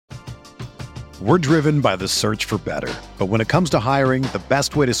We're driven by the search for better. But when it comes to hiring, the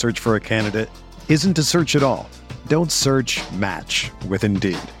best way to search for a candidate isn't to search at all. Don't search, match with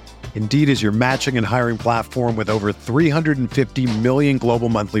Indeed. Indeed is your matching and hiring platform with over 350 million global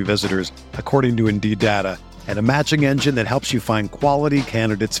monthly visitors, according to Indeed data, and a matching engine that helps you find quality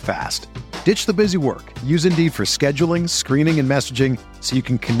candidates fast. Ditch the busy work. Use Indeed for scheduling, screening, and messaging so you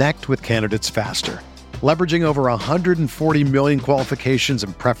can connect with candidates faster. Leveraging over 140 million qualifications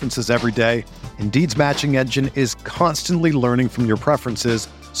and preferences every day, Indeed's matching engine is constantly learning from your preferences,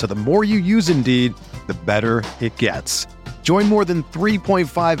 so the more you use Indeed, the better it gets. Join more than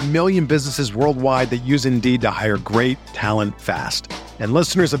 3.5 million businesses worldwide that use Indeed to hire great talent fast. And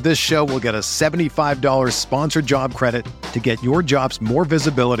listeners of this show will get a $75 sponsored job credit to get your jobs more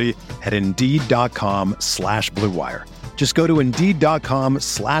visibility at Indeed.com/Blue Wire. Just go to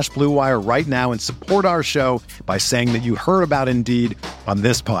Indeed.com/Blue Wire right now and support our show by saying that you heard about Indeed on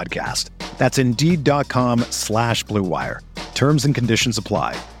this podcast. That's Indeed.com/Blue Wire. Terms and conditions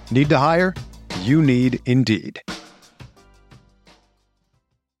apply. Need to hire? You need Indeed.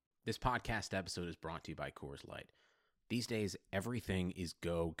 This podcast episode is brought to you by Coors Light. These days, everything is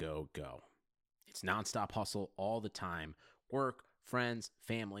go, go, go. It's nonstop hustle all the time. Work, friends,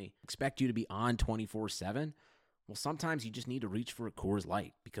 family, expect you to be on 24/7. Well, sometimes you just need to reach for a Coors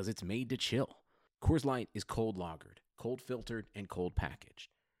Light because it's made to chill. Coors Light is cold lagered, cold filtered, and cold packaged.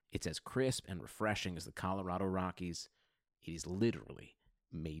 It's as crisp and refreshing as the Colorado Rockies. It is literally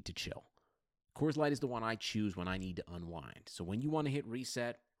made to chill. Coors Light is the one I choose when I need to unwind. So when you want to hit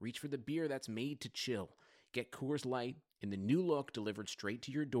reset, reach for the beer that's made to chill. Get Coors Light in the new look delivered straight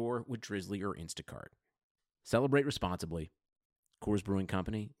to your door with Drizzly or Instacart. Celebrate responsibly. Coors Brewing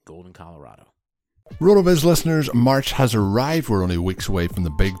Company, Golden, Colorado. RotoViz listeners, March has arrived. We're only weeks away from the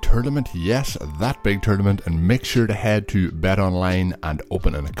big tournament. Yes, that big tournament. And make sure to head to BetOnline and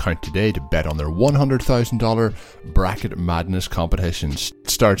open an account today to bet on their $100,000 Bracket Madness competition.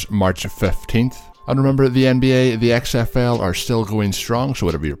 Starts March 15th. And remember, the NBA, the XFL are still going strong, so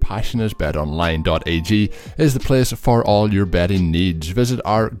whatever your passion is, betonline.ag is the place for all your betting needs. Visit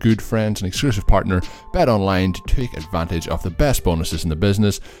our good friends and exclusive partner, BetOnline, to take advantage of the best bonuses in the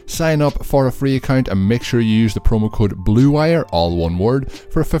business. Sign up for a free account and make sure you use the promo code BLUEWIRE, all one word,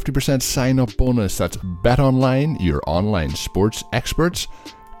 for a 50% sign-up bonus. That's BetOnline, your online sports experts.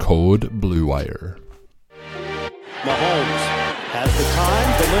 Code BLUEWIRE. Mahomes has the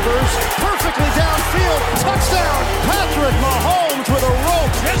time, delivers perfectly downfield, touchdown, Patrick Mahomes with a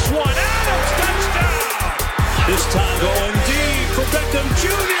rope. This one, Adams, touchdown. This time going deep for Beckham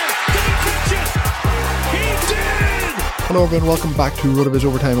Jr. Did he catch it? He did! Hello everyone, welcome back to RotoViz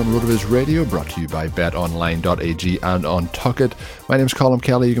Overtime on RotoViz Radio, brought to you by betonline.ag and on Tuckit. My name is Colin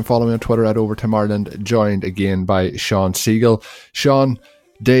Kelly. You can follow me on Twitter at Overtime Ireland, joined again by Sean Siegel. Sean,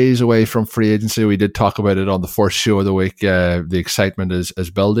 days away from free agency. We did talk about it on the first show of the week. The excitement is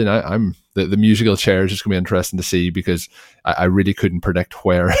building. I'm the musical chair is just going to be interesting to see, because I really couldn't predict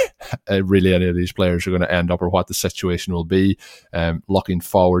where really any of these players are going to end up or what the situation will be. Looking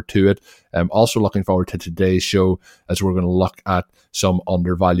forward to it. Also looking forward to today's show, as we're going to look at some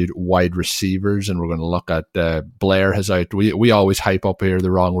undervalued wide receivers, and we're going to look at Blair has out. We always hype up here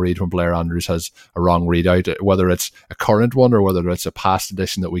the wrong read when Blair Andrews has a wrong read out, whether it's a current one or whether it's a past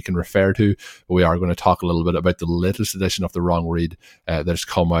edition that we can refer to. But we are going to talk a little bit about the latest edition of the wrong read that has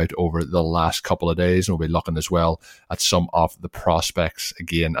come out over the last couple of days, and we'll be looking as well at some of the prospects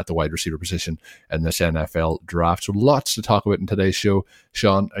again at the wide receiver position in this NFL draft. So lots to talk about in today's show.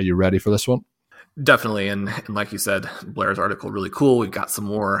 Sean, are you ready for this one? Definitely, and like you said, Blair's article really cool. We've got some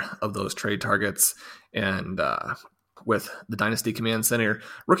more of those trade targets, and with the Dynasty Command Center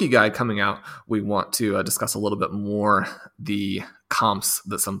rookie guide coming out, we want to discuss a little bit more the comps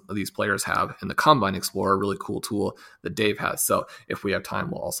that some of these players have in the Combine Explorer, a really cool tool that Dave has. So if we have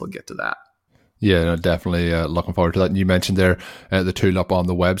time, we'll also get to that. Yeah, no, definitely looking forward to that. And you mentioned there the tool up on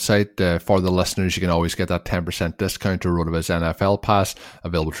the website. For the listeners, you can always get that 10% discount to RotoViz NFL Pass,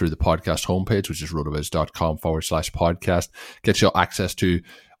 available through the podcast homepage, which is rotoviz.com/podcast. Gets you access to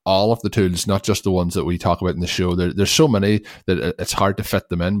all of the tools, not just the ones that we talk about in the show. There's so many that it's hard to fit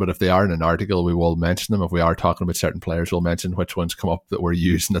them in, but if they are in an article, we will mention them. If we are talking about certain players, we'll mention which ones come up that we're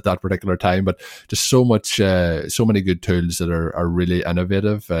using at that particular time. But just so many good tools that are really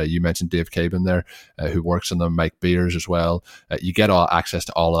innovative. You mentioned Dave Cabin there, who works on them, Mike Beers as well. You get all access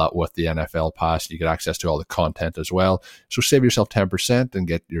to all of that with the NFL Pass. You get access to all the content as well. So save yourself 10% and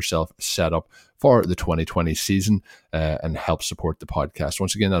get yourself set up for the 2020 season and help support the podcast.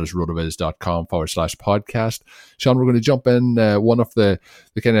 Once again, that is rotoviz.com/podcast. Sean, we're going to jump in. One of the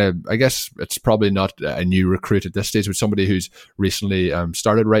kind of, I guess it's probably not a new recruit at this stage, but somebody who's recently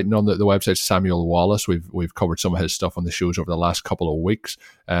started writing on the website, Samuel Wallace. We've covered some of his stuff on the shows over the last couple of weeks.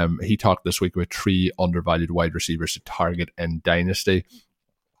 He talked this week about 3 undervalued wide receivers to target in Dynasty.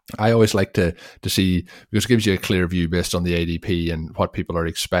 I always like to see, because it gives you a clear view based on the ADP and what people are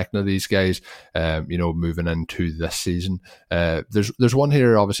expecting of these guys, moving into this season. There's one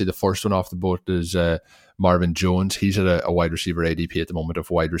here, obviously the first one off the boat is Marvin Jones. He's at a wide receiver ADP at the moment of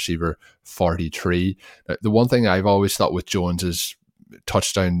wide receiver 43. The one thing I've always thought with Jones is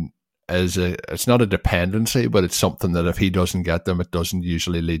touchdown it's not a dependency, but it's something that if he doesn't get them, it doesn't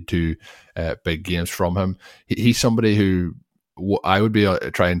usually lead to big games from him. He's somebody who I would be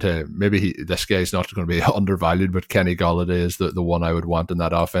trying to, this guy's not going to be undervalued, but Kenny Golladay is the one I would want in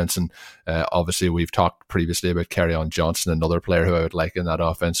that offense. And obviously we've talked previously about Kerryon Johnson, another player who I would like in that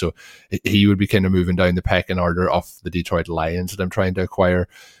offense. So he would be kind of moving down the pecking order of the Detroit Lions that I'm trying to acquire.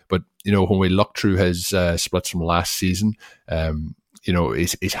 But, when we look through his splits from last season,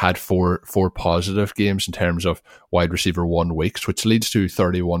 he's had four positive games in terms of wide receiver 1 weeks, which leads to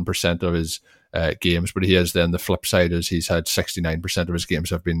 31% of his games, but he has then the flip side is he's had 69% of his games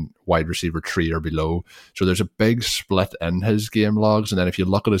have been wide receiver 3 or below. So there's a big split in his game logs. And then if you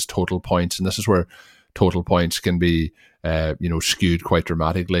look at his total points, and this is where total points can be skewed quite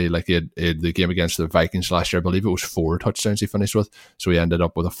dramatically. Like he had the game against the Vikings last year, I believe it was 4 touchdowns he finished with. So he ended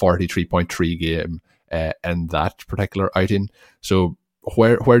up with a 43.3 game in that particular outing. So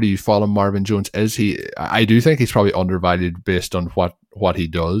where do you follow Marvin Jones? I do think he's probably undervalued based on what he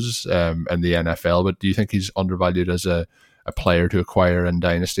does in the NFL, but do you think he's undervalued as a player to acquire in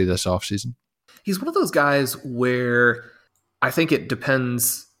Dynasty this offseason? He's one of those guys where I think it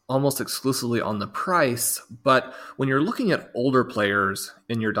depends almost exclusively on the price, but when you're looking at older players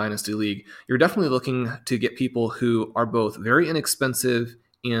in your Dynasty League, you're definitely looking to get people who are both very inexpensive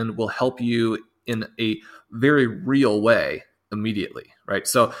and will help you in a very real way immediately, right?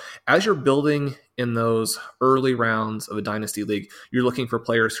 So as you're building in those early rounds of a Dynasty League, you're looking for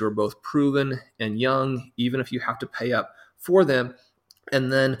players who are both proven and young, even if you have to pay up for them.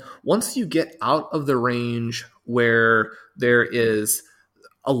 And then once you get out of the range where there is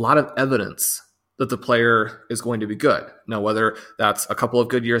a lot of evidence that the player is going to be good. Now, whether that's a couple of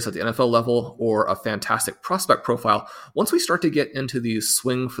good years at the NFL level or a fantastic prospect profile, once we start to get into these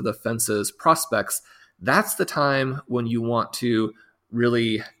swing for the fences prospects, that's the time when you want to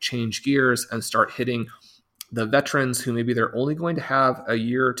really change gears and start hitting the veterans who maybe they're only going to have a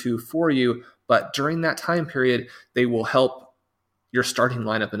year or two for you, but during that time period, they will help your starting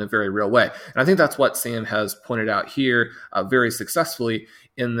lineup in a very real way. And I think that's what Sam has pointed out here very successfully,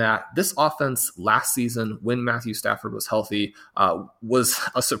 in that this offense last season, when Matthew Stafford was healthy, was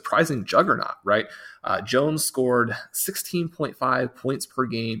a surprising juggernaut, right? Jones scored 16.5 points per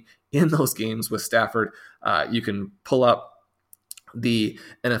game in those games with Stafford. You can pull up the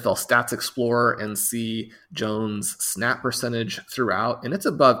NFL Stats Explorer and see Jones' snap percentage throughout, and it's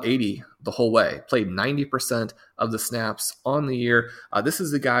above 80 the whole way. Played 90% of the snaps on the year. This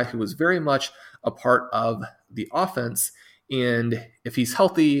is a guy who was very much a part of the offense, and if he's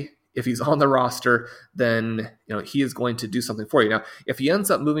healthy, if he's on the roster, then he is going to do something for you. Now, if he ends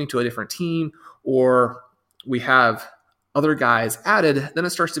up moving to a different team, or we have other guys added, then it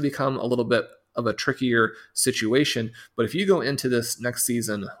starts to become a little bit of a trickier situation. But if you go into this next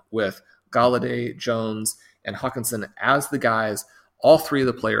season with Golladay, Jones, and Hockenson as the guys, all 3 of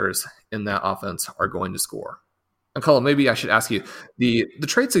the players in that offense are going to score. And Colin, maybe I should ask you, the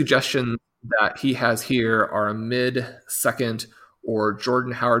trade suggestions that he has here are a mid-second or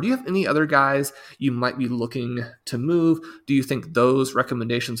Jordan Howard. Do you have any other guys you might be looking to move? Do you think those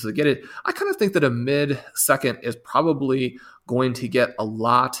recommendations to get it? I kind of think that a mid-second is probably going to get a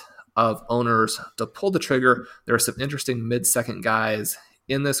lot of owners to pull the trigger. There are some interesting mid-second guys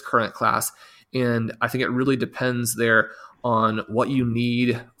in this current class, and I think it really depends there on what you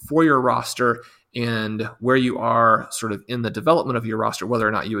need for your roster and where you are sort of in the development of your roster, whether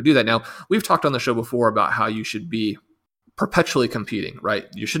or not you would do that. Now, we've talked on the show before about how you should be perpetually competing, right?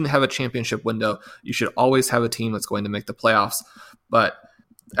 You shouldn't have a championship window. You should always have a team that's going to make the playoffs. But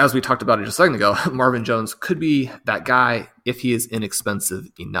as we talked about it just a second ago, Marvin Jones could be that guy if he is inexpensive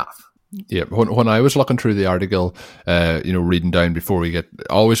enough. Yeah, when I was looking through the article, reading down before we get,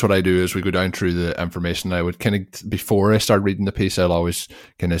 always what I do is we go down through the information. I would kind of, before I start reading the piece, I'll always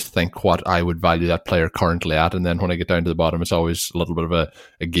kind of think what I would value that player currently at. And then when I get down to the bottom, it's always a little bit of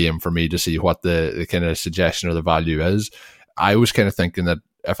a game for me to see what the kind of suggestion or the value is. I was kind of thinking that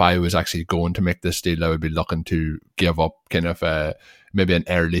if I was actually going to make this deal, I would be looking to give up kind of maybe an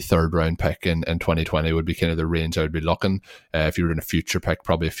early third round pick in 2020 would be kind of the range I would be looking. If you were in a future pick,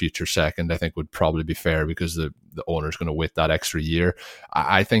 probably a future second, I think would probably be fair, because the owner's going to wait that extra year.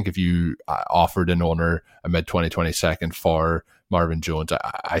 I think if you offered an owner a mid-2020 second for Marvin Jones,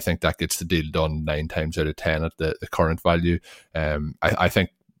 I think that gets the deal done 9 times out of 10 at the current value. I think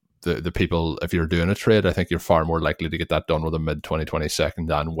the people, if you're doing a trade, I think you're far more likely to get that done with a mid-2020 second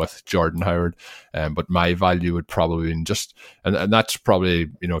than with Jordan Howard. But my value would probably be just, and that's probably,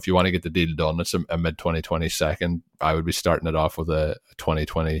 if you want to get the deal done, it's a mid-2020 second. I would be starting it off with a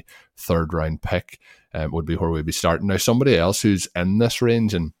 2020 third round pick, would be where we'd be starting. Now, somebody else who's in this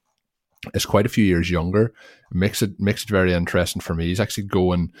range and is quite a few years younger makes it very interesting for me. He's actually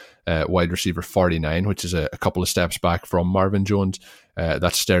going wide receiver 49, which is a couple of steps back from Marvin Jones.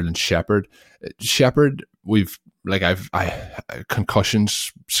 That's Sterling Shepard. Shepard,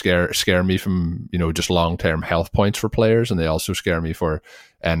 concussions scare me from just long-term health points for players, and they also scare me for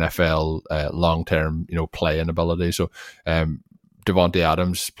NFL long-term playing ability. So Devontae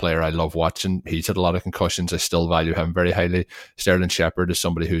Adams, player I love watching, he's had a lot of concussions. I still value him very highly. Sterling Shepard is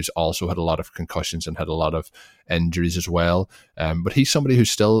somebody who's also had a lot of concussions and had a lot of injuries as well. But he's somebody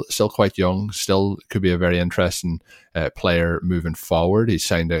who's still quite young, still could be a very interesting player moving forward. He's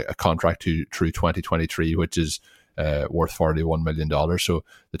signed a contract through 2023, which is worth $41 million. So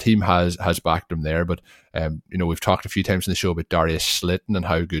the team has backed him there. But we've talked a few times in the show about Darius Slayton and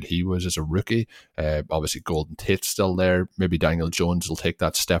how good he was as a rookie. Obviously Golden Tate's still there. Maybe Daniel Jones will take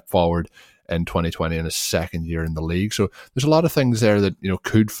that step forward in 2020 in his second year in the league. So there's a lot of things there that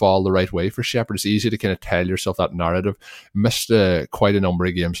could fall the right way for Shepard. It's easy to kind of tell yourself that narrative. Missed quite a number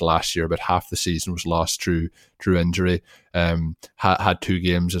of games last year, but half the season was lost through injury. Had 2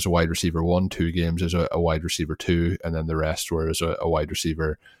 games as a wide receiver 1, 2 games as a wide receiver 2, and then the rest were as a wide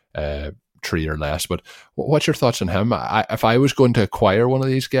receiver 3 or less. But what's your thoughts on him? If I was going to acquire one of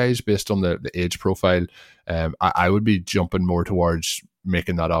these guys based on the age profile, I would be jumping more towards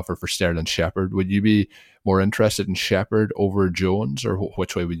making that offer for Sterling Shepard. Would you be more interested in Shepard over Jones, or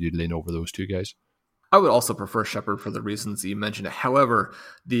which way would you lean over those two guys? I would also prefer Shepard for the reasons that you mentioned. However,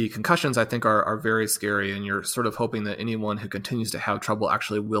 the concussions I think are very scary, and you're sort of hoping that anyone who continues to have trouble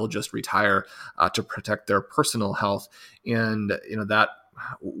actually will just retire to protect their personal health. And that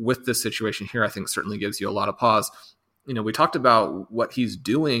with this situation here, I think certainly gives you a lot of pause. We talked about what he's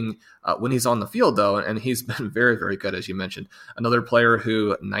doing when he's on the field, though, and he's been very, very good, as you mentioned. Another player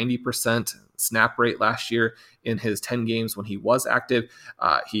who 90% snap rate last year in his 10 games when he was active.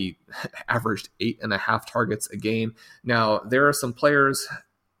 He averaged 8.5 targets a game. Now, there are some players,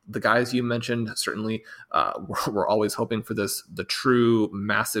 the guys you mentioned, certainly we're always hoping for the true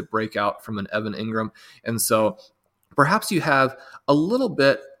massive breakout from an Evan Ingram. And so perhaps you have a little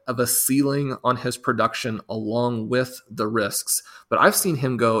bit of a ceiling on his production along with the risks, but I've seen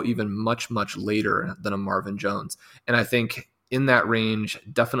him go even much, much later than a Marvin Jones. And I think in that range,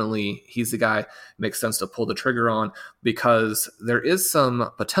 definitely he's the guy makes sense to pull the trigger on, because there is some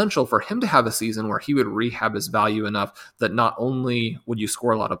potential for him to have a season where he would rehab his value enough that not only would you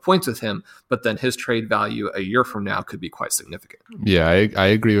score a lot of points with him, but then his trade value a year from now could be quite significant. Yeah, I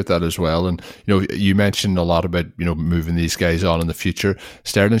agree with that as well. And you mentioned a lot about moving these guys on in the future.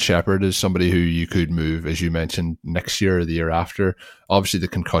 Sterling Shepard is somebody who you could move, as you mentioned, next year or the year after. Obviously, the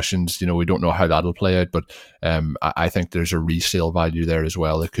concussions, we don't know how that'll play out, but I think there's a resale value there as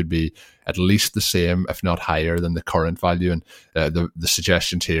well. It could be at least the same, if not higher, than the current value. And the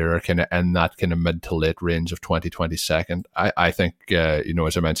suggestions here are kind of in that kind of mid to late range of 2020 second. I think,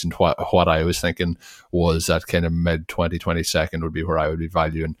 as I mentioned, what I was thinking was that kind of mid 2020 second would be where I would be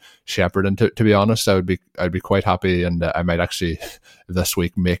valuing Shepard. And to be honest, I'd be quite happy, and I might actually this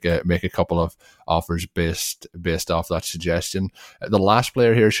week make a couple of offers based off that suggestion. The last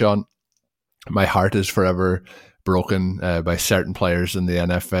player here, Sean, my heart is forever broken by certain players in the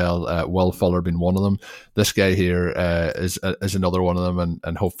NFL, Will Fuller being one of them. This guy here is another one of them,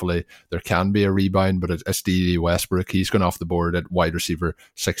 and hopefully there can be a rebound, but it's D.D. Westbrook. He's gone off the board at wide receiver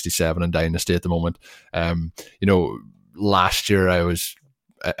 67 in Dynasty at the moment. Last year I was,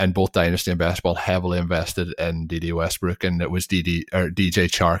 in both Dynasty and Best Ball, heavily invested in D.D. Westbrook, and it was DJ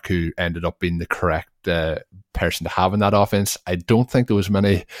Chark who ended up being the correct person to have in that offense. I don't think there was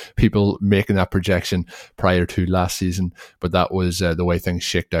many people making that projection prior to last season, but that was the way things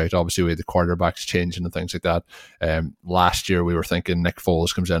shaked out. Obviously, we had the quarterbacks changing and things like that. Last year, we were thinking Nick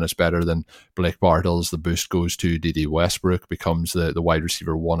Foles comes in as better than Blake Bortles. The boost goes to D.D. Westbrook, becomes the wide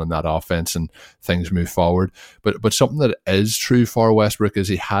receiver 1 in that offense, and things move forward. But something that is true for Westbrook is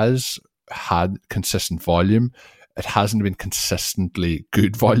he has had consistent volume. it hasn't been consistently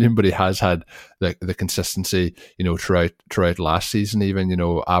good volume, but he has had the consistency, throughout last season, even,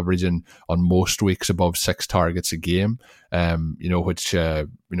 averaging on most weeks above 6 targets a game, which,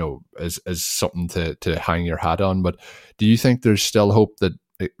 is something to hang your hat on. But do you think there's still hope that,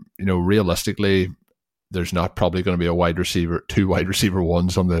 realistically, there's not probably going to be two wide receiver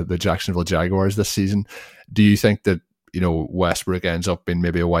ones on the Jacksonville Jaguars this season? Do you think that, Westbrook ends up being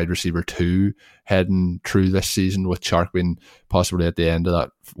maybe a wide receiver 2 heading through this season, with Chark being possibly at the end of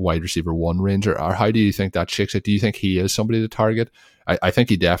that wide receiver 1 range? Or how do you think that shakes it? Do you think he is somebody to target? I think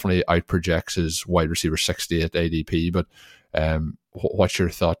he definitely outprojects his wide receiver 68 ADP, but what's your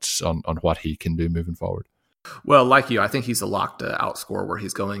thoughts on what he can do moving forward? Well, like you, I think he's a lock to outscore where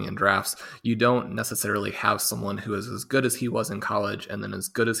he's going in drafts. You don't necessarily have someone who is as good as he was in college and then as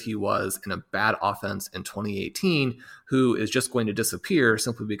good as he was in a bad offense in 2018 who is just going to disappear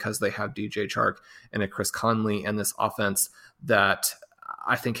simply because they have DJ Chark and a Chris Conley and this offense that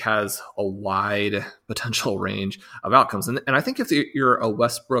I think has a wide potential range of outcomes. And I think if you're a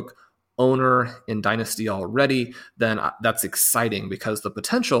Westbrook owner in Dynasty already, then that's exciting because the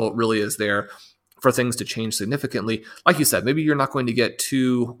potential really is there for things to change significantly. Like you said, maybe you're not going to get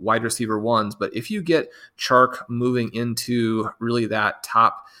 2 wide receiver 1s, but if you get Chark moving into really that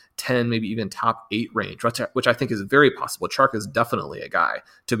top 10, maybe even top 8 range, which I think is very possible. Chark is definitely a guy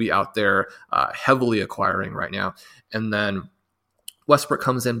to be out there heavily acquiring right now. And then Westbrook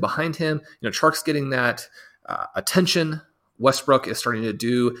comes in behind him. Chark's getting that attention. Westbrook is starting to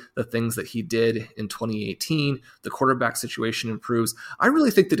do the things that he did in 2018. The quarterback situation improves. I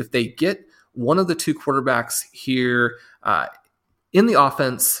really think that if they get one of the 2 quarterbacks here in the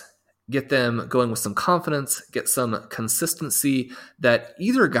offense, get them going with some confidence, get some consistency, that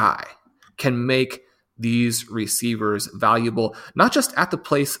either guy can make these receivers valuable, not just at the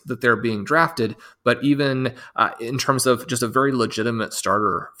place that they're being drafted, but even in terms of just a very legitimate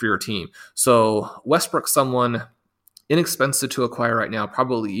starter for your team. So Westbrook, someone inexpensive to acquire right now,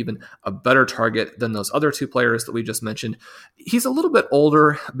 probably even a better target than those other 2 players that we just mentioned. He's a little bit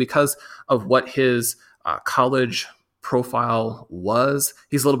older because of what his college profile was.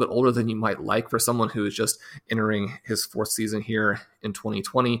 He's a little bit older than you might like for someone who is just entering his 4th season here in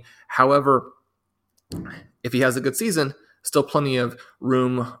 2020. However, if he has a good season, still plenty of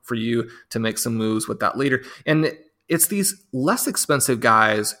room for you to make some moves with that later. And it's these less expensive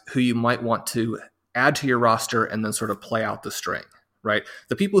guys who you might want to add to your roster and then sort of play out the string, right?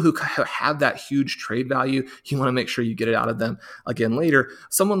 The people who have that huge trade value, you want to make sure you get it out of them again later.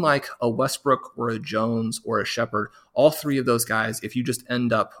 Someone like a Westbrook or a Jones or a Shepard, all 3 of those guys, if you just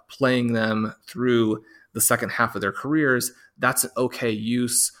end up playing them through the second half of their careers, that's an okay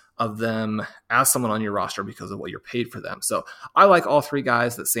use of them as someone on your roster because of what you're paid for them. So I like all 3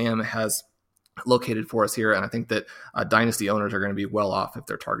 guys that Sam has located for us here, and I think that Dynasty owners are going to be well off if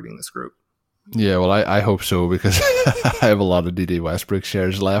they're targeting this group. Yeah, well, I hope so, because I have a lot of DD Westbrook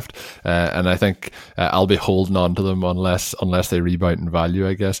shares left, and I think I'll be holding on to them unless they rebound in value,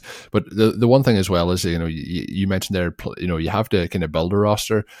 I guess. But the one thing as well is, you mentioned there, you have to kind of build a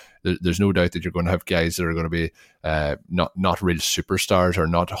roster. There's no doubt that you're going to have guys that are going to be not real superstars or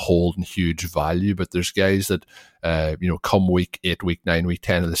not holding huge value, but there's guys that come week 8, week 9, week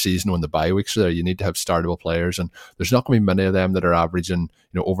 10 of the season when the bye weeks are there, you need to have startable players, and there's not going to be many of them that are averaging,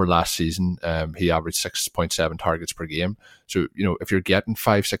 over last season, he averaged 6.7 targets per game. So, if you're getting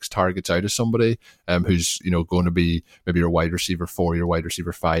 5-6 targets out of somebody who's, going to be maybe your wide receiver 4, your wide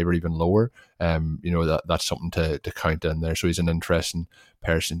receiver 5, or even lower, that's something to count in there. So he's an interesting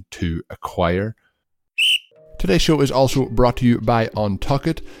person to acquire. Today's show is also brought to you by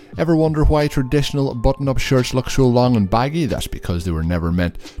Untuckit. Ever wonder why traditional button-up shirts look so long and baggy? That's because they were never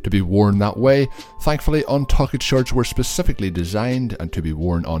meant to be worn that way. Thankfully, Untuckit shirts were specifically designed and to be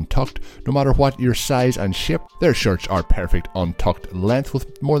worn untucked, no matter what your size and shape. Their shirts are perfect untucked length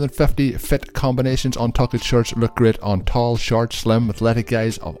with more than 50 fit combinations. Untuckit shirts look great on tall, short, slim, athletic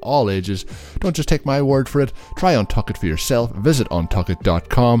guys of all ages. Don't just take my word for it. Try Untuckit for yourself. Visit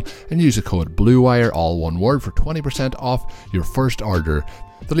untuckit.com and use the code BLUEWIRE, all one word, for 20% off your first order.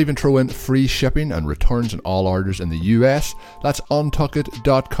 They'll even throw in free shipping and returns on all orders in the US. That's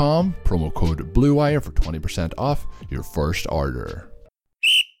untuckit.com, promo code BLUEWIRE for 20% off your first order.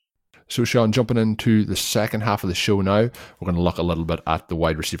 So, Sean, jumping into the second half of the show now, we're going to look a little bit at the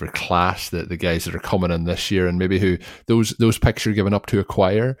wide receiver class, the guys that are coming in this year, and maybe who those picks you're giving up to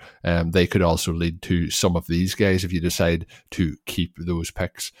acquire. They could also lead to some of these guys if you decide to keep those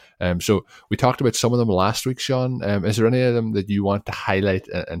picks. So we talked about some of them last week, Sean. Is there any of them that you want to highlight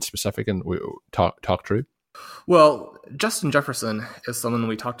in specific and we talk through? Well, Justin Jefferson is someone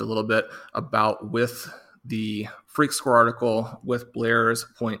we talked a little bit about with the Freak Score article with Blair's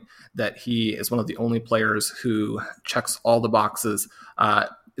point that he is one of the only players who checks all the boxes.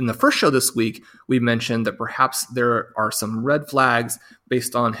 In the first show this week, we mentioned that perhaps there are some red flags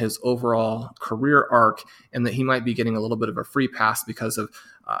based on his overall career arc and that he might be getting a little bit of a free pass because of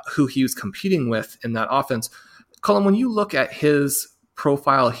who he was competing with in that offense. Colin, when you look at his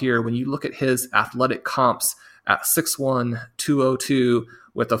profile here, when you look at his athletic comps at 6'1", 202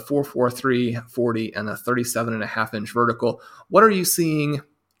 with a 4.43 40 and a 37.5-inch vertical, what are you seeing,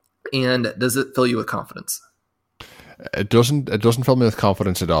 and does it fill you with confidence? It doesn't fill me with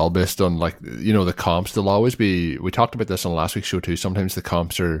confidence at all based on, like, you know, the comps. There'll always be, we talked about this on last week's show too, sometimes the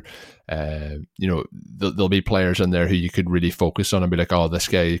comps are, you know, there'll be players in there who you could really focus on and be like, oh, this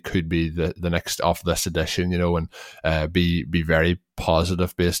guy could be the next off this edition, you know, and be very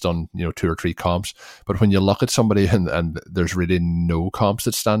positive based on, you know, 2 or 3 comps. But when you look at somebody and there's really no comps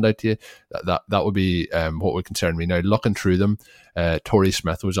that stand out to you, that would be what would concern me. Now, looking through them, Torrey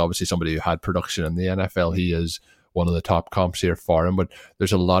Smith was obviously somebody who had production in the NFL. He is one of the top comps here for him, but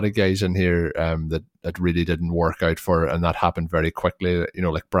there's a lot of guys in here that really didn't work out for, and that happened very quickly. You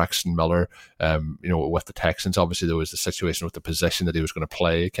know, like Braxton Miller, you know, with the Texans, obviously there was the situation with the position that he was going to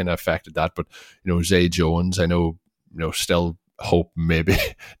play, kind of affected that. But, you know, Zay Jones, I know, you know, still hope maybe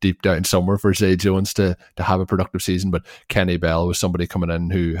deep down somewhere for Zay Jones to have a productive season, but Kenny Bell was somebody coming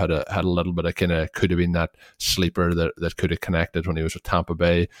in who had a little bit of kind of could have been that sleeper that could have connected when he was with Tampa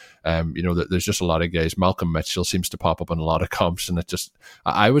Bay. You know, there's just a lot of guys. Malcolm Mitchell seems to pop up in a lot of comps, and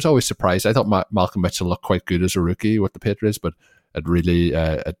I was always surprised. I thought Malcolm Mitchell looked quite good as a rookie with the Patriots, but it really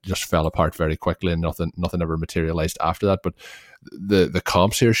it just fell apart very quickly, and nothing ever materialized after that. But the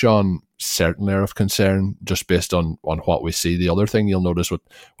comps here, Sean, certainly are of concern just based on what we see. The other thing you'll notice with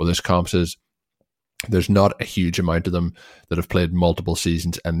his comps is there's not a huge amount of them that have played multiple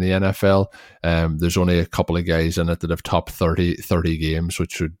seasons in the NFL. There's only a couple of guys in it that have top 30 games,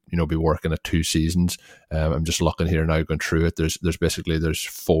 which would, you know, be working at 2 seasons. I'm just looking here now, going through it. There's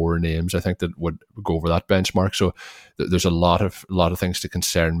 4 names I think that would go over that benchmark. So there's a lot of things to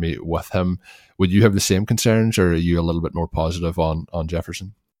concern me with him. Would you have the same concerns, or are you a little bit more positive on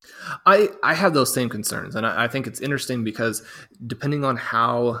Jefferson? I have those same concerns, and I think it's interesting because depending on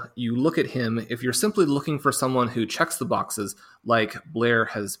how you look at him, if you're simply looking for someone who checks the boxes, like Blair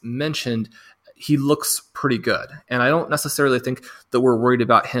has mentioned, he looks pretty good. And I don't necessarily think that we're worried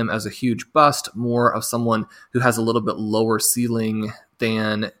about him as a huge bust, more of someone who has a little bit lower ceiling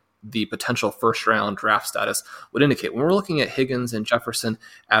than the potential first-round draft status would indicate. When we're looking at Higgins and Jefferson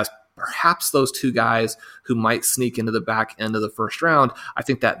as perhaps those 2 guys who might sneak into the back end of the first round, I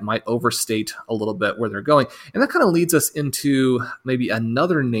think that might overstate a little bit where they're going. And that kind of leads us into maybe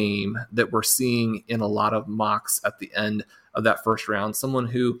another name that we're seeing in a lot of mocks at the end of that first round, someone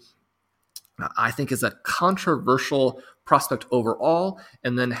who I think is a controversial prospect overall,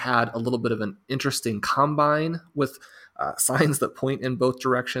 and then had a little bit of an interesting combine with signs that point in both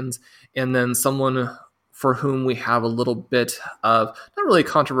directions, and then someone for whom we have a little bit of, not really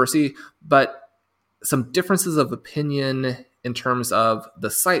controversy, but some differences of opinion in terms of the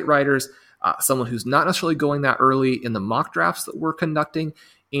site writers, someone who's not necessarily going that early in the mock drafts that we're conducting,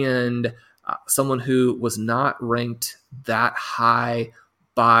 and someone who was not ranked that high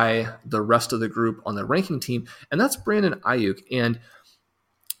by the rest of the group on the ranking team, and that's Brandon Ayuk. And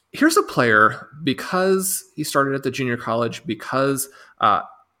here's a player, because he started at the junior college, because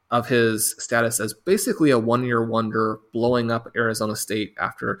of his status as basically a one-year wonder, blowing up Arizona State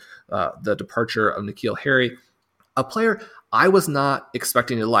after the departure of N'Keal Harry, a player I was not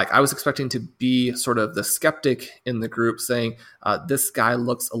expecting to like. I was expecting to be sort of the skeptic in the group, saying this guy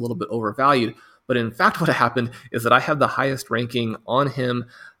looks a little bit overvalued. But in fact, what happened is that I have the highest ranking on him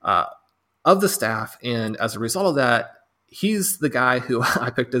of the staff, and as a result of that, he's the guy who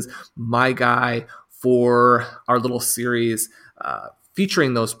I picked as my guy for our little series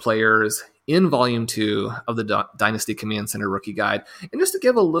featuring those players in Volume 2 of the Dynasty Command Center Rookie Guide. And just to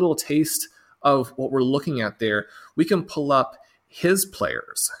give a little taste of what we're looking at there, we can pull up his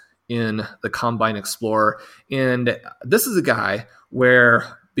players in the Combine Explorer. And this is a guy where,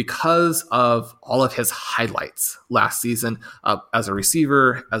 because of all of his highlights last season as a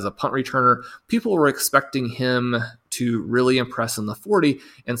receiver, as a punt returner, people were expecting him to really impress in the 40.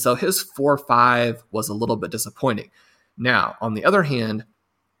 And so his 4.5 was a little bit disappointing. Now, on the other hand,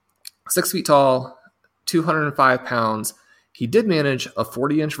 6 feet tall, 205 pounds, he did manage a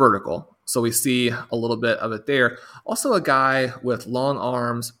 40-inch vertical, so we see a little bit of it there. Also a guy with long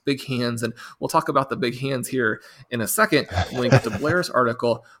arms, big hands, and we'll talk about the big hands here in a second when we get to Blair's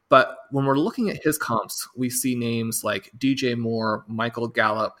article. But when we're looking at his comps, we see names like DJ Moore, Michael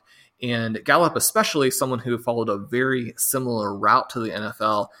Gallup, And Gallup, especially someone who followed a very similar route to the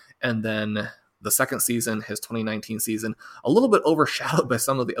NFL, and then the second season, his 2019 season, a little bit overshadowed by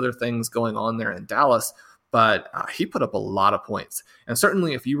some of the other things going on there in Dallas, but he put up a lot of points. And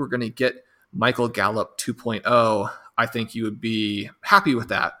certainly if you were going to get Michael Gallup 2.0, I think you would be happy with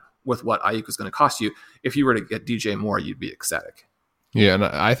that, with what Aiyuk was going to cost you. If you were to get DJ Moore, you'd be ecstatic. Yeah, and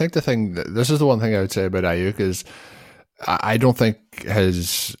I think this is the one thing I would say about Aiyuk is I don't think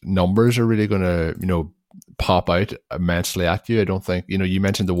his numbers are really going to, pop out immensely at you. I don't think, you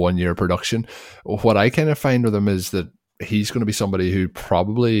mentioned the 1 year production. What I kind of find with him is that he's going to be somebody who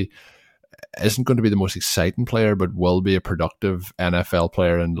probably isn't going to be the most exciting player, but will be a productive NFL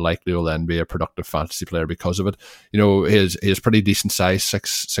player and likely will then be a productive fantasy player because of it. He has pretty decent size,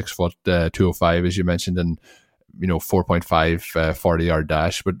 6 foot 205, as you mentioned, and 4.5 40-yard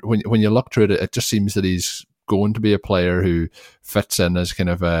dash. But when you look through it, it just seems that he's going to be a player who fits in as kind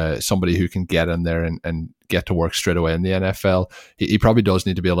of somebody who can get in there and get to work straight away in the NFL. He probably does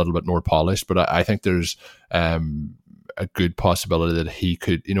need to be a little bit more polished, but I think there's a good possibility that he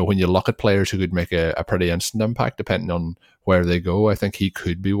could, when you look at players who could make a pretty instant impact depending on where they go, I think he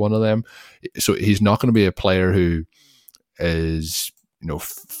could be one of them. So he's not going to be a player who is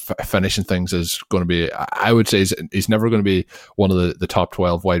finishing things is going to be, I would say he's never going to be one of the top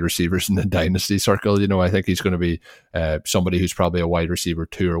 12 wide receivers in the dynasty circle. I think he's going to be somebody who's probably a wide receiver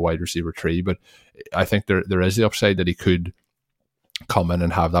 2 or wide receiver 3, but I think there is the upside that he could come in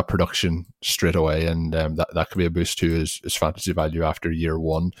and have that production straight away, and that could be a boost to his fantasy value after year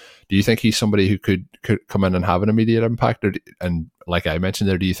one. Do you think he's somebody who could come in and have an immediate impact? And like I mentioned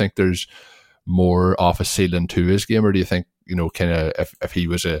there, do you think there's more off a ceiling to his game, or do you think kind of if he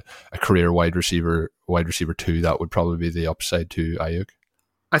was a career wide receiver 2, that would probably be the upside to Aiyuk?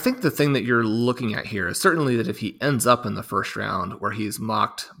 I think the thing that you're looking at here is certainly that if he ends up in the first round where he's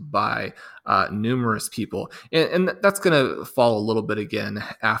mocked by numerous people, and that's going to fall a little bit again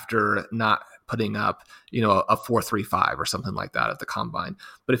after not putting up, a 4.35 or something like that at the combine.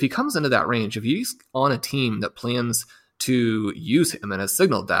 But if he comes into that range, if he's on a team that plans to use him and has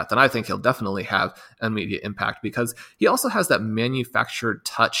signaled that, then I think he'll definitely have an immediate impact, because he also has that manufactured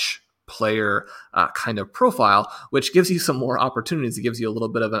touch player kind of profile, which gives you some more opportunities. It gives you a little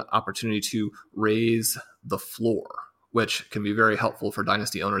bit of an opportunity to raise the floor, which can be very helpful for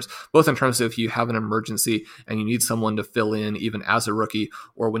dynasty owners, both in terms of if you have an emergency and you need someone to fill in even as a rookie,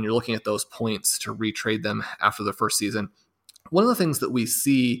 or when you're looking at those points to retrade them after the first season. One of the things that we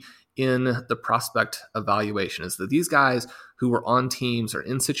see in the prospect evaluation is that these guys who were on teams or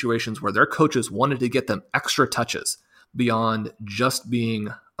in situations where their coaches wanted to get them extra touches beyond just being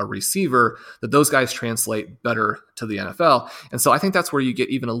a receiver, that those guys translate better to the NFL. And so I think that's where you get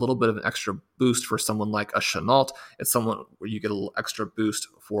even a little bit of an extra boost for someone like a Shenault. It's someone where you get a little extra boost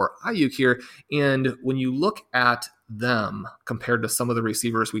for Aiyuk here. And when you look at them compared to some of the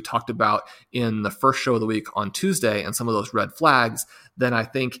receivers we talked about in the first show of the week on Tuesday and some of those red flags, then I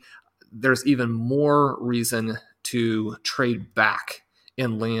think there's even more reason to trade back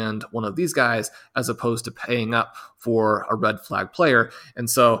and land one of these guys as opposed to paying up for a red flag player. And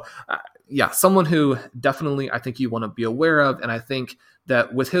so, someone who definitely I think you want to be aware of. And I think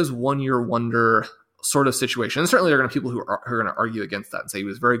that with his 1 year wonder sort of situation, and certainly there are going to be people who are going to argue against that and say he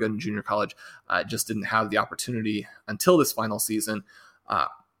was very good in junior college, just didn't have the opportunity until this final season.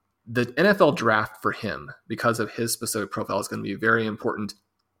 The NFL draft for him, because of his specific profile, is going to be very important,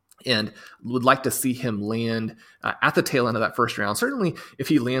 and would like to see him land at the tail end of that first round. Certainly if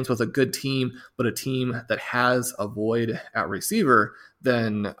he lands with a good team, but a team that has a void at receiver,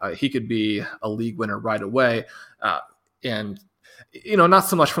 then he could be a league winner right away. And not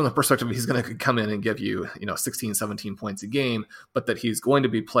so much from the perspective he's going to come in and give you, 16, 17 points a game, but that he's going to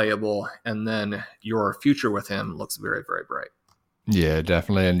be playable, and then your future with him looks very, very bright. Yeah,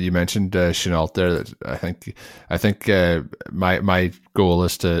 definitely. And you mentioned Shenault there. That I think my goal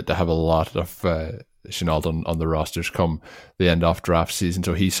is to have a lot of Shenault on the rosters come the end of draft season.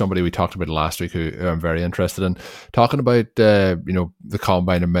 So he's somebody we talked about last week who I'm very interested in. Talking about the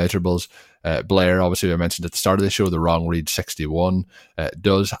combine and measurables. Blair, obviously I mentioned at the start of the show, the wrong read 61.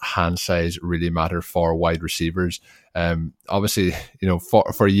 Does hand size really matter for wide receivers? Obviously,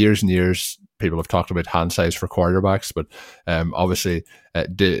 for years and years, people have talked about hand size for quarterbacks, but obviously,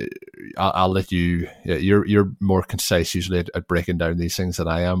 I'll let you. You're more concise usually at breaking down these things than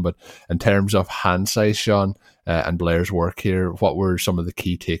I am. But in terms of hand size, Sean, and Blair's work here, what were some of the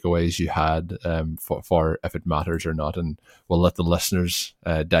key takeaways you had for if it matters or not? And we'll let the listeners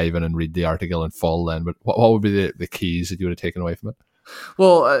dive in and read the article in full then. But what would be the keys that you would have taken away from it?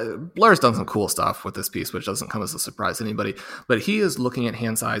 Well, Blair's done some cool stuff with this piece, which doesn't come as a surprise to anybody, but he is looking at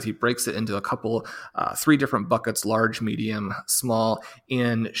hand size. He breaks it into a couple, 3 different buckets, large, medium, small,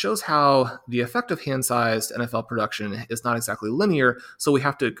 and shows how the effect of hand-sized NFL production is not exactly linear, so we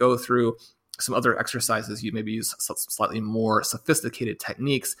have to go through some other exercises. You maybe use slightly more sophisticated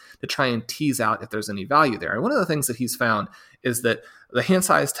techniques to try and tease out if there's any value there. And one of the things that he's found is that the hand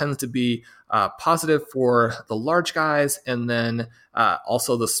size tends to be positive for the large guys, and then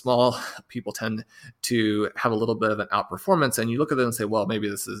also the small people tend to have a little bit of an outperformance. And you look at them and say, well, maybe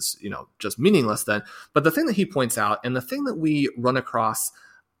this is just meaningless then. But the thing that he points out, and the thing that we run across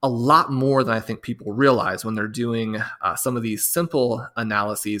a lot more than I think people realize when they're doing some of these simple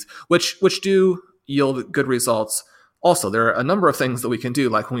analyses, which do yield good results. Also, there are a number of things that we can do,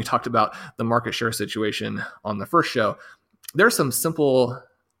 like when we talked about the market share situation on the first show. There are some simple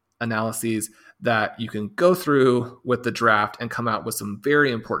analyses that you can go through with the draft and come out with some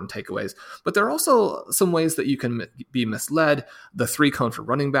very important takeaways. But there are also some ways that you can be misled. The 3-cone for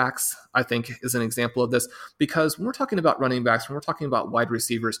running backs, I think, is an example of this, because when we're talking about running backs, when we're talking about wide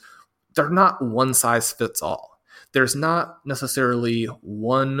receivers, they're not one size fits all. There's not necessarily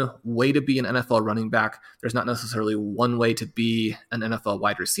one way to be an NFL running back. There's not necessarily one way to be an NFL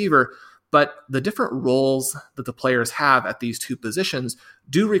wide receiver. But the different roles that the players have at these 2 positions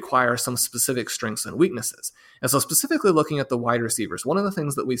do require some specific strengths and weaknesses. And so specifically looking at the wide receivers, one of the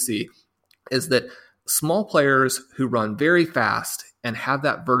things that we see is that small players who run very fast and have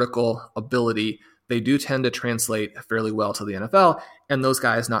that vertical ability, they do tend to translate fairly well to the NFL. And those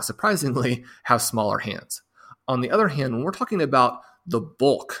guys, not surprisingly, have smaller hands. On the other hand, when we're talking about the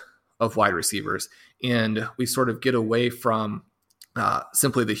bulk of wide receivers, and we sort of get away from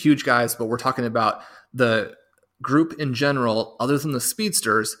simply the huge guys, but we're talking about the group in general, other than the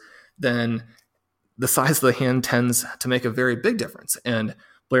speedsters, then the size of the hand tends to make a very big difference. And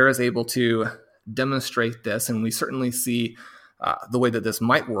Blair is able to demonstrate this, and we certainly see the way that this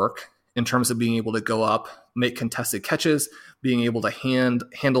might work in terms of being able to go up, make contested catches, being able to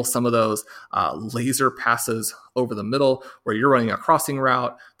handle some of those laser passes over the middle where you're running a crossing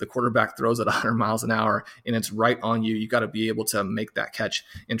route, the quarterback throws it 100 miles an hour, and it's right on you. You got to be able to make that catch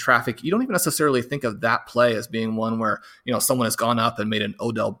in traffic. You don't even necessarily think of that play as being one where someone has gone up and made an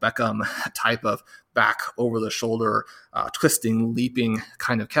Odell Beckham type of back over the shoulder, twisting, leaping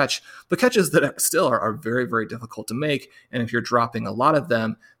kind of catch, but catches that still are very, very difficult to make. And if you're dropping a lot of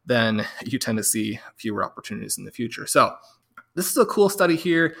them, then you tend to see fewer opportunities in the future. So this is a cool study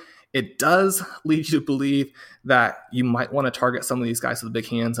here. It does lead you to believe that you might want to target some of these guys with the big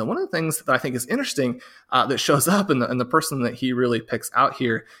hands. And one of the things that I think is interesting that shows up in the person that he really picks out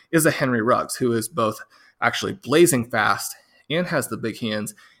here is a Henry Ruggs, who is both actually blazing fast and has the big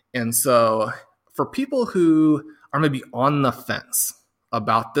hands. And so for people who are maybe on the fence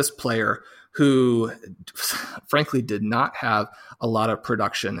about this player who frankly did not have a lot of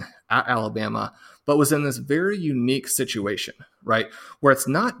production at Alabama, but was in this very unique situation, right? Where it's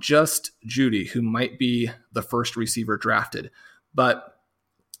not just Jeudy who might be the first receiver drafted, but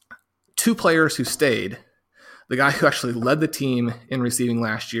 2 players who stayed, the guy who actually led the team in receiving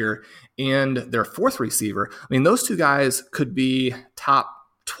last year and their 4th receiver. I mean, those 2 guys could be top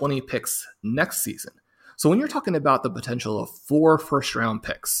 20 picks next season. So when you're talking about the potential of 4 first-round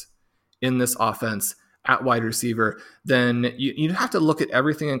picks in this offense at wide receiver, then you have to look at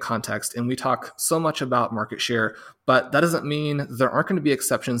everything in context. And we talk so much about market share, but that doesn't mean there aren't going to be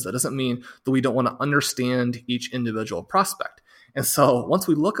exceptions. That doesn't mean that we don't want to understand each individual prospect. And so once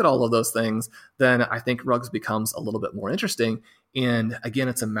we look at all of those things, then I think Ruggs becomes a little bit more interesting. And again,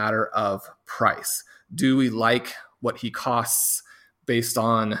 it's a matter of price. Do we like what he costs based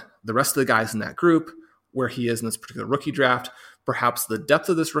on the rest of the guys in that group, where he is in this particular rookie draft? Perhaps the depth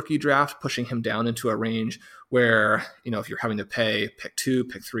of this rookie draft pushing him down into a range where, if you're having to pay pick 2,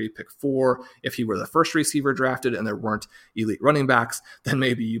 pick 3, pick 4, if he were the first receiver drafted and there weren't elite running backs, then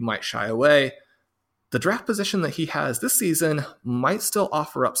maybe you might shy away. The draft position that he has this season might still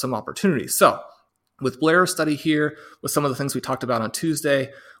offer up some opportunities. So with Blair's study here, with some of the things we talked about on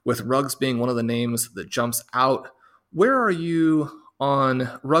Tuesday, with Ruggs being one of the names that jumps out, where are you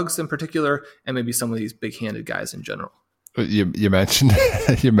on Ruggs in particular, and maybe some of these big-handed guys in general? You mentioned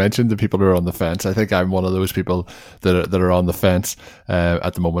the people who are on the fence. I think I'm one of those people that are on the fence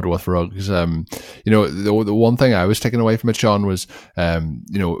at the moment with Ruggs. The one thing I was taking away from it, Sean, was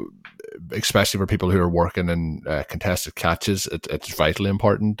especially for people who are working in contested catches, it's vitally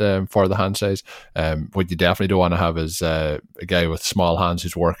important for the hand size. What you definitely don't want to have is a guy with small hands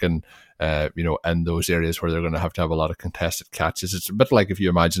who's working in those areas where they're going to have a lot of contested catches. It's a bit like if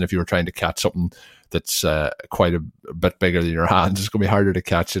you were trying to catch something that's quite a bit bigger than your hands. It's going to be harder to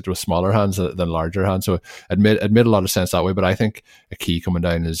catch it with smaller hands than larger hands. So it made a lot of sense that way. But I think a key coming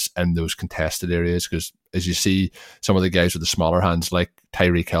down is in those contested areas, because as you see some of the guys with the smaller hands, like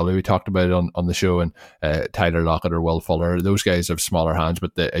Tyreek Hill, we talked about it on the show, and Tyler Lockett or Will Fuller, those guys have smaller hands,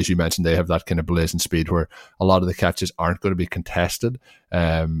 but as you mentioned, they have that kind of blazing speed where a lot of the catches aren't going to be contested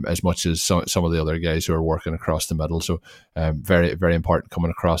as much as some of the other guys who are working across the middle. So very, very important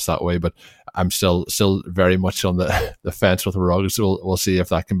coming across that way. But I'm still very much on the fence with Ruggs. So we'll see if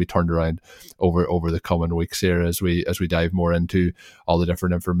that can be turned around over the coming weeks here as we dive more into all the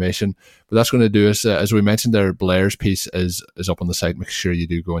different information. But that's going to do us. As we mentioned there, Blair's piece is up on the site. Make sure you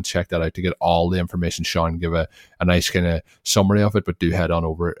do go and check that out to get all the information. Sean give a nice kind of summary of it, but do head on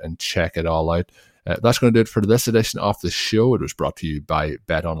over and check it all out. That's going to do it for this edition of the show. It was brought to you by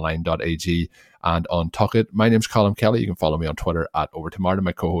betonline.ag and on Tuckit. My name's Colm Kelly. You can follow me on Twitter at OverToMartin.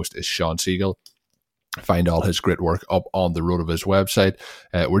 My co-host is Sean Siegel. Find all his great work up on the RotoViz website.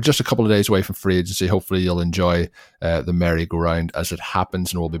 We're just a couple of days away from free agency. Hopefully you'll enjoy the merry-go-round as it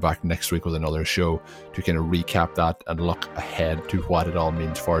happens, and we'll be back next week with another show to kind of recap that and look ahead to what it all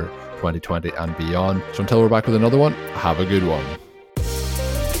means for 2020 and beyond. So until we're back with another one, have a good one.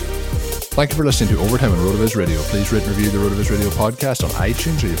 Thank you for listening to Overtime on RotoViz Radio. Please rate and review the RotoViz Radio podcast on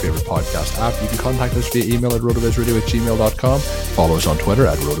iTunes or your favorite podcast app. You can contact us via email at rotovizradio@gmail.com. Follow us on Twitter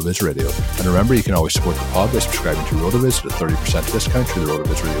at RotoViz Radio. And remember, you can always support the pod by subscribing to RotoViz at a 30% discount through the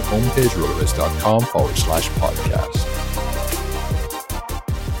RotoViz Radio homepage, rotoviz.com/podcast.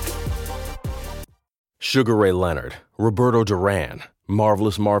 Sugar Ray Leonard, Roberto Duran,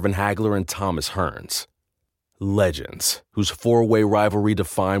 Marvelous Marvin Hagler, and Thomas Hearns. Legends, whose four-way rivalry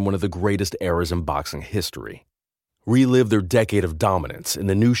defined one of the greatest eras in boxing history. Relive their decade of dominance in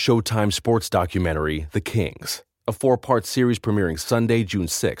the new Showtime sports documentary, The Kings, a 4-part series premiering Sunday, June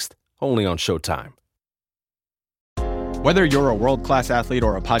 6th, only on Showtime. Whether you're a world-class athlete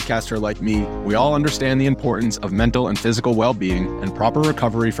or a podcaster like me, we all understand the importance of mental and physical well-being and proper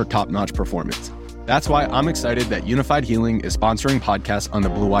recovery for top-notch performance. That's why I'm excited that Unified Healing is sponsoring podcasts on the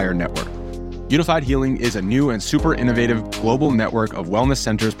Blue Wire Network. Unified Healing is a new and super innovative global network of wellness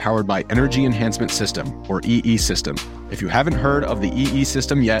centers powered by Energy Enhancement System, or EE System. If you haven't heard of the EE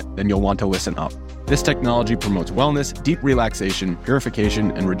System yet, then you'll want to listen up. This technology promotes wellness, deep relaxation,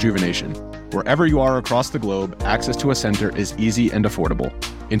 purification, and rejuvenation. Wherever you are across the globe, access to a center is easy and affordable.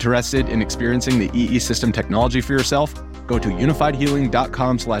 Interested in experiencing the EE System technology for yourself? Go to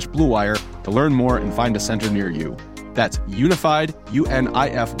unifiedhealing.com/bluewire to learn more and find a center near you. That's unified,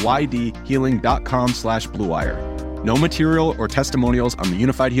 UNIFYD, healing.com/bluewire. No material or testimonials on the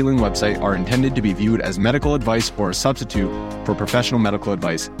Unified Healing website are intended to be viewed as medical advice or a substitute for professional medical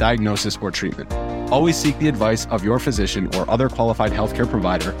advice, diagnosis, or treatment. Always seek the advice of your physician or other qualified healthcare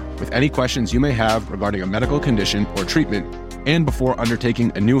provider with any questions you may have regarding a medical condition or treatment and before undertaking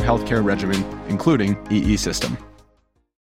a new healthcare regimen, including EE System.